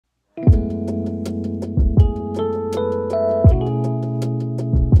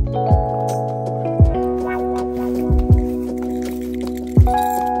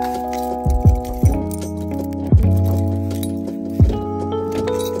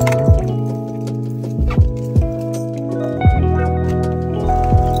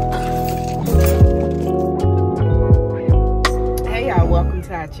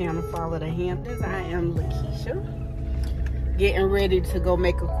all of the Hamptons. I am Lakeisha. Getting ready to go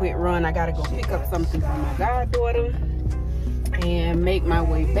make a quick run. I gotta go pick up something for my goddaughter and make my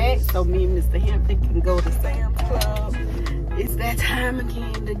way back so me and Mr. Hampton can go to Sam's Club. It's that time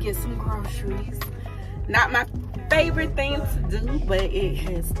again to get some groceries. Not my favorite thing to do, but it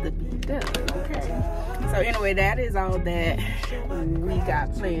has to be done, okay? So anyway, that is all that we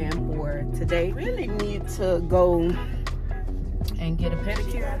got planned for today. Really need to go and get a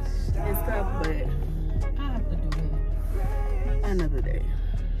pedicure and stuff, but I have to do that another day.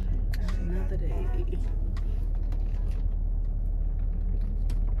 Another day.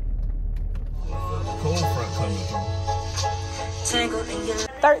 Cold front coming through.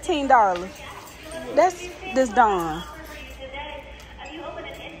 $13. That's this Dawn.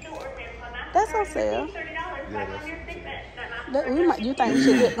 That's on sale. Yeah, You think we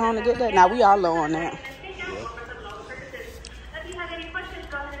should get going to get that? Now we all low on that.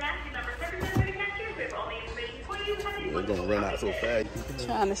 We're gonna run out so fast.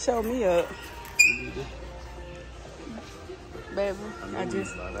 Trying to show me up, baby. I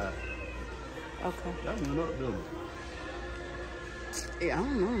just okay. That went up, didn't it? Yeah, I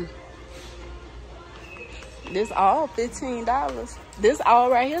don't know. This all $15. This all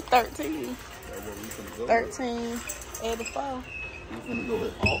right here, 13. 13.84.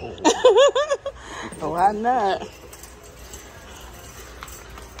 Oh, why not?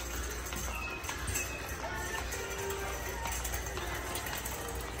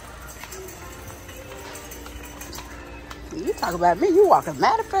 You talk about me, you walking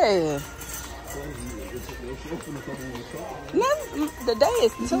matter fast. The day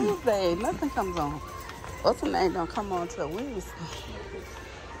is Tuesday. Nothing comes on. What's the name? Don't come on till Wednesday.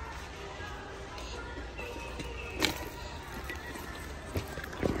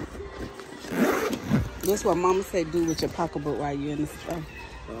 This what Mama say do with your pocketbook while you're in the store.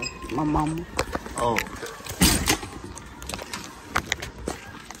 My mama. Oh.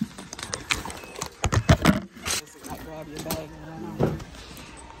 Grab your bag.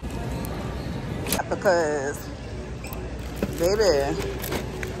 Because, baby,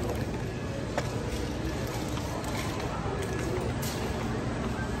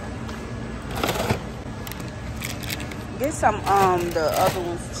 get some the other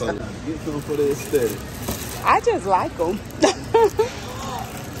ones. Get some for the aesthetic. I just like them.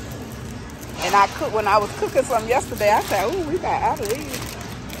 And when I was cooking some yesterday, I said, "Ooh, we got out of these."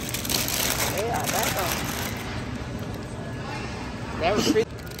 Yeah, that's that was pretty.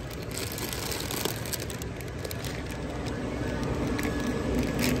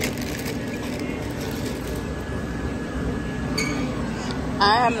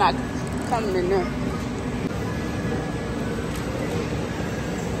 I am not coming in there.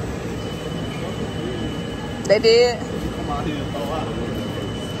 They did? Come out here and throw out a little bit.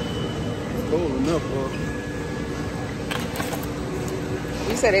 It's cold enough, bro.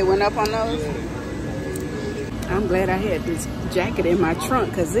 You said they went up on those? Yeah. I'm glad I had this jacket in my trunk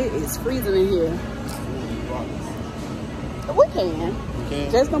because it is freezing in here. We can.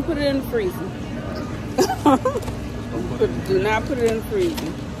 Just don't put it in the freezer. Do not put it in the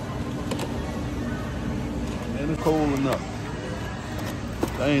freezer. And it's cold enough.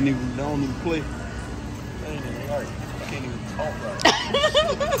 They don't even play. They ain't even right. I can't even talk right.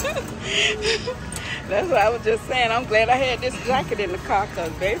 That's what I was just saying. I'm glad I had this jacket in the car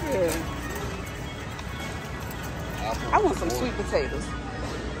because, baby, I want some sweet potatoes.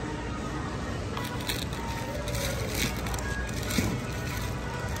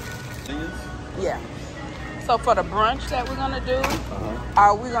 Yeah. So for the brunch that we're gonna do,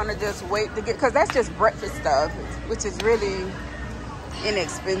 are we gonna just wait to get? Cause that's just breakfast stuff, which is really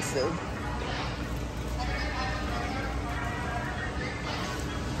inexpensive.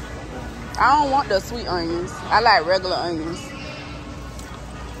 I don't want the sweet onions. I like regular onions.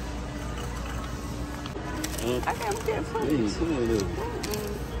 I can't get food.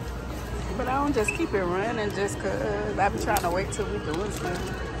 But I don't just keep it running just cause I be trying to wait till we doing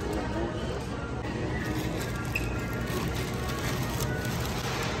something.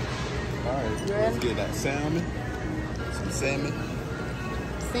 Alright, let's get that salmon. Some salmon.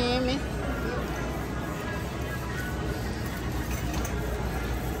 Salmon.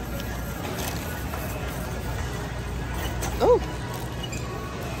 Oh.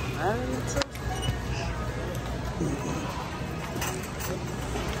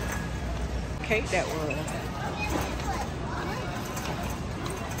 Cake that was.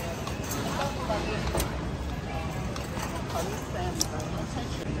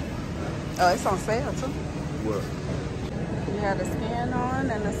 Oh, it's on sale too. What? You have the scan on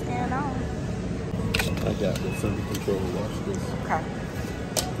and the scan off. I got the center control. Watch this. Okay.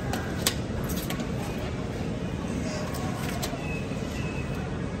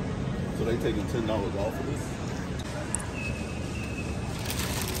 So they taking $10 off of this?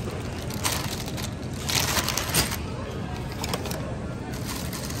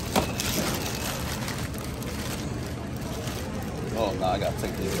 Oh no, I gotta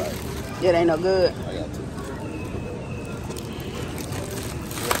take this back. It ain't no good. I got to.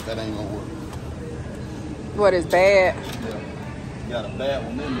 That ain't gonna work. What is bad? Yeah. You got a bad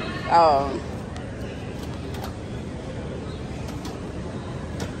one in there. Oh.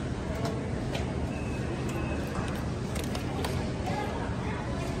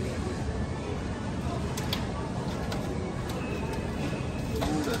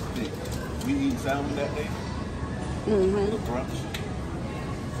 Ooh, that's thick. We eating salmon that day? Mm-hmm. For brunch.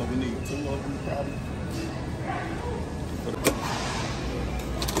 So we need 2 of them probably.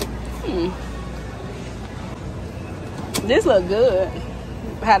 This look good.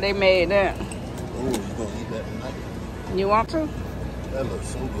 How they made that. Oh, you gonna eat that tonight? You want to? That looks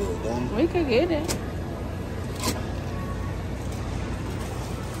so good, don't it? We could get it.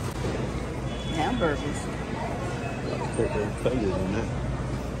 Hamburgers. Put their fingers in that.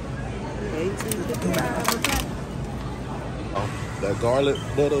 $18.55. Oh, that garlic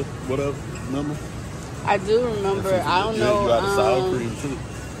butter, whatever, remember? I do remember. I don't know. You got the sour cream too.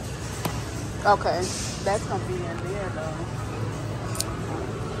 Okay, that's gonna be in there though.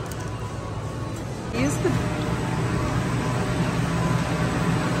 Used to.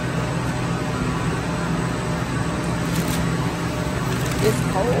 It's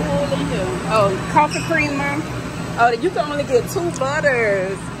cold in here. Oh, coffee creamer. Oh, you can only get 2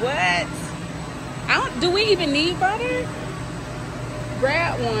 butters. What? I don't. Do we even need butter?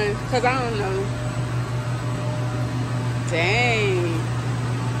 Grab one, cause I don't know. Dang.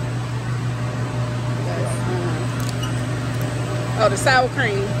 Oh, the sour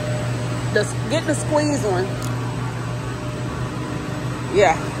cream. Get the squeeze one.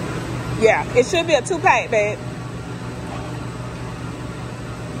 Yeah. Yeah. It should be a 2-pack, babe.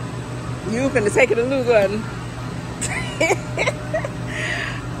 You finna take it to lose one.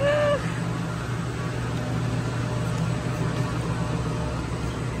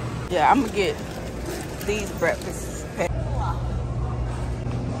 Yeah, I'm gonna get these breakfast packs.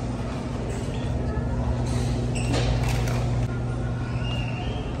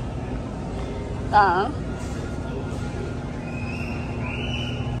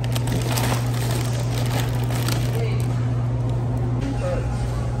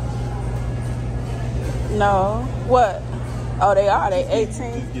 No. What? Oh, they are. They 18.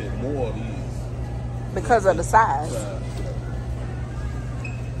 Just get more of these. Because of the size.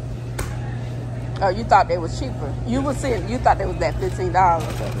 Oh, you thought they was cheaper. You was saying you thought they was that $15. I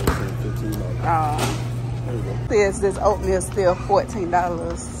thought they were saying $15. There you go. This oatmeal still $14.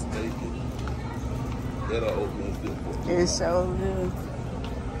 That oatmeal still $14. It sure is.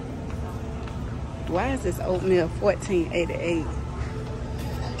 Why is this oatmeal $14.88?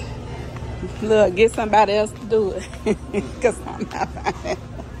 Look, get somebody else to do it. Because I'm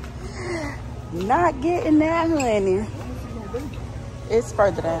not getting that, honey. It's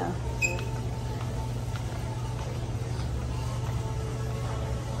further down.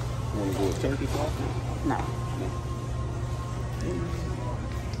 Want to go with turkey sausage? No.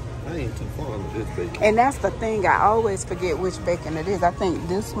 I ain't too fond of this bacon. And that's the thing. I always forget which bacon it is. I think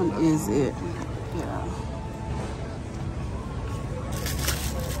this one is it. Yeah.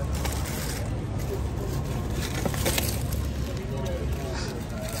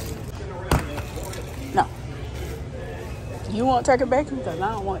 No. You want turkey bacon? Because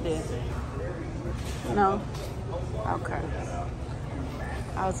I don't want that. No? Okay.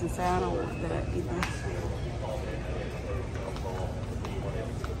 I was gonna say I don't want that either.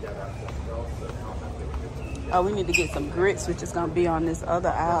 Oh, we need to get some grits, which is gonna be on this other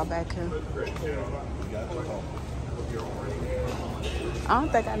aisle back here. I don't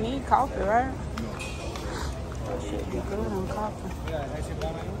think I need coffee, right? That should be good on coffee.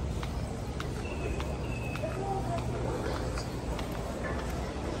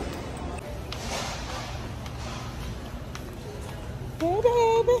 Hey,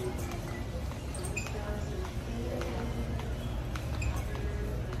 baby.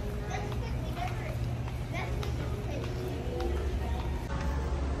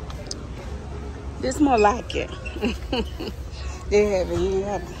 This more like it. They have it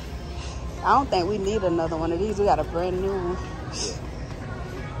here. I don't think we need another one of these. We got a brand new one.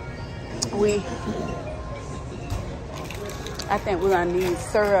 I think we're gonna need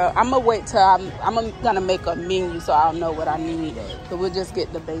syrup. I'm gonna wait till I'm gonna make a menu so I'll know what I need. So we'll just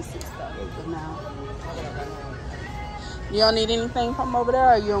get the basic stuff for now. You don't need anything from over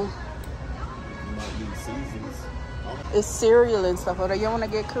there, or you? You might need seasons. It's cereal and stuff. Or you want to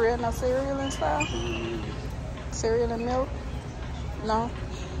get Korean or cereal and stuff? Cereal and milk? No?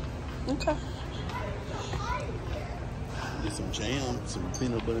 Okay. Get some jam, some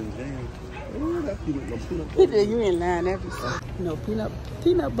peanut butter and jam. Ooh, that peanut butter. You ain't lying everything. No,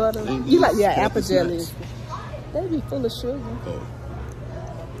 peanut butter. You like, yeah, apple jelly. They be full of sugar. Oh.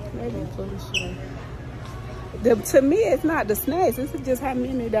 They be full of sugar. To me, it's not the snacks. It's just how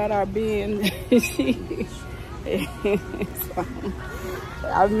many that are being. So,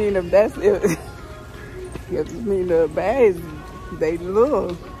 I mean, if that's it, I mean, the bags, they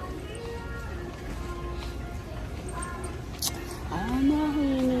look. I don't know,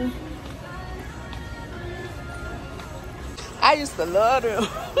 honey. I used to love them.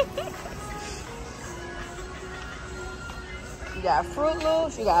 You got Fruit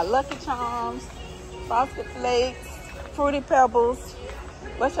Loops, you got Lucky Charms, Frosted Flakes, Fruity Pebbles.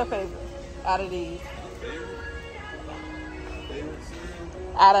 What's your favorite out of these?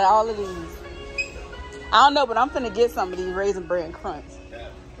 Out of all of these? I don't know, but I'm finna get some of these Raisin Bran Crunch.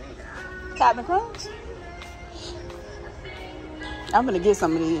 Captain Crunch? I'm gonna get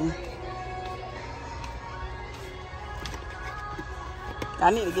some of these.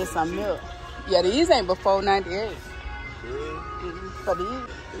 I need to get some milk. Yeah, these ain't but $4.98. For these.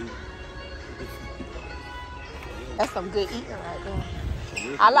 That's some good eating right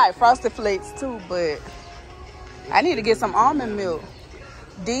there. I like Frosted Flakes too, but I need to get some almond milk.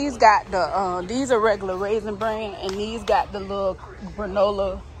 These got the these are regular Raisin Bran, and these got the little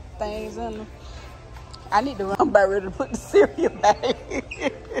granola things in them. I need to run. I'm about ready to put the cereal back.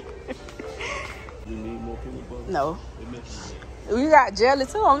 You need more peanut butter? No. We got jelly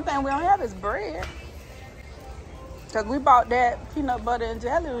too. Only thing we don't have is bread. Cause we bought that peanut butter and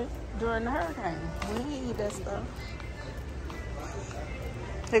jelly during the hurricane. We didn't eat that stuff.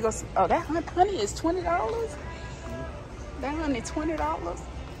 Here goes. Oh, that honey is $20. That honey $20.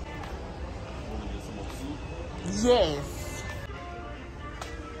 Yes.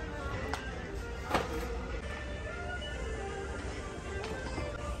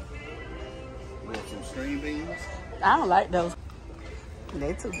 Want some string beans? I don't like those.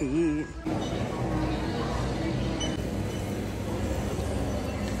 They too big.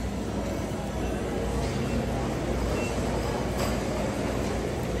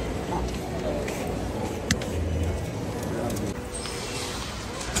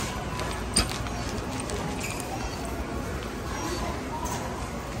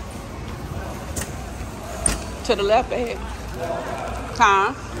 To the left, babe.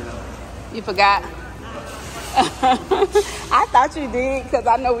 Huh? You forgot? I thought you did, because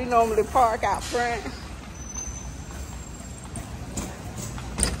I know we normally park out front.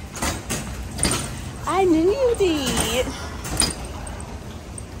 I knew you did.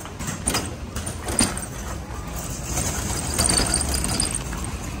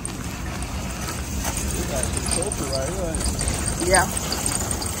 Yeah.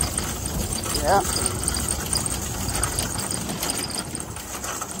 Yeah.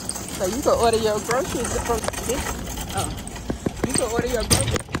 So you can order your groceries from this. Oh. You can order your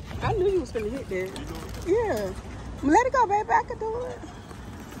groceries. I knew you was gonna hit there. Yeah. Let it go, baby. I can do it.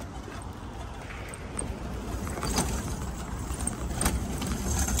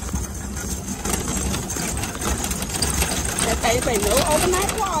 They say no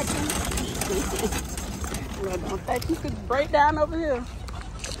overnight walking. Well, don't think you could break down over here.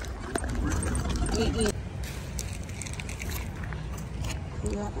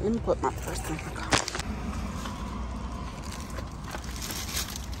 Yeah, let me put my purse in the car.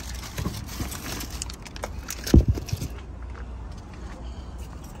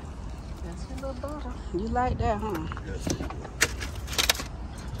 That's your little butter. You like that, huh? Yes.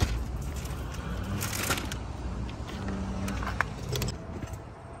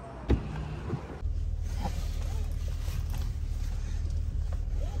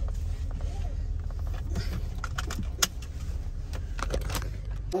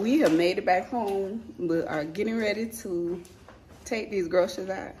 We have made it back home. We are getting ready to take these groceries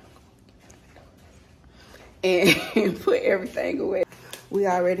out and put everything away. We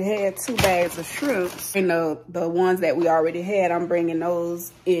already had 2 bags of shrimps. And the ones that we already had, I'm bringing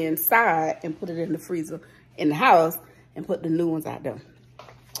those inside and put it in the freezer in the house and put the new ones out there.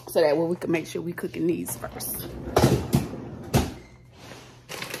 So that way we can make sure we cooking these first.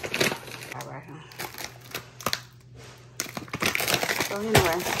 All right. So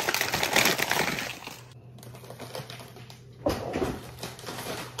anyway.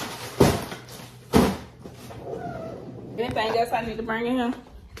 Anything else I need to bring in here?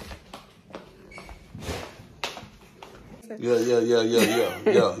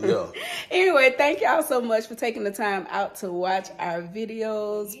 Yeah. Anyway, thank y'all so much for taking the time out to watch our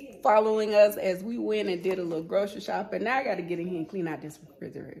videos, following us as we went and did a little grocery shopping. Now I got to get in here and clean out this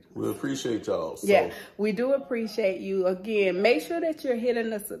refrigerator. We appreciate y'all. So. Yeah, we do appreciate you. Again, make sure that you're hitting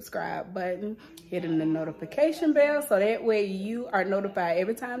the subscribe button, hitting the notification bell, so that way you are notified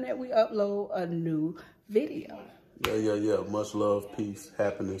every time that we upload a new video. Yeah. Much love, peace,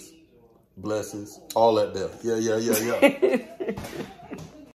 happiness, blessings, all that there. Yeah.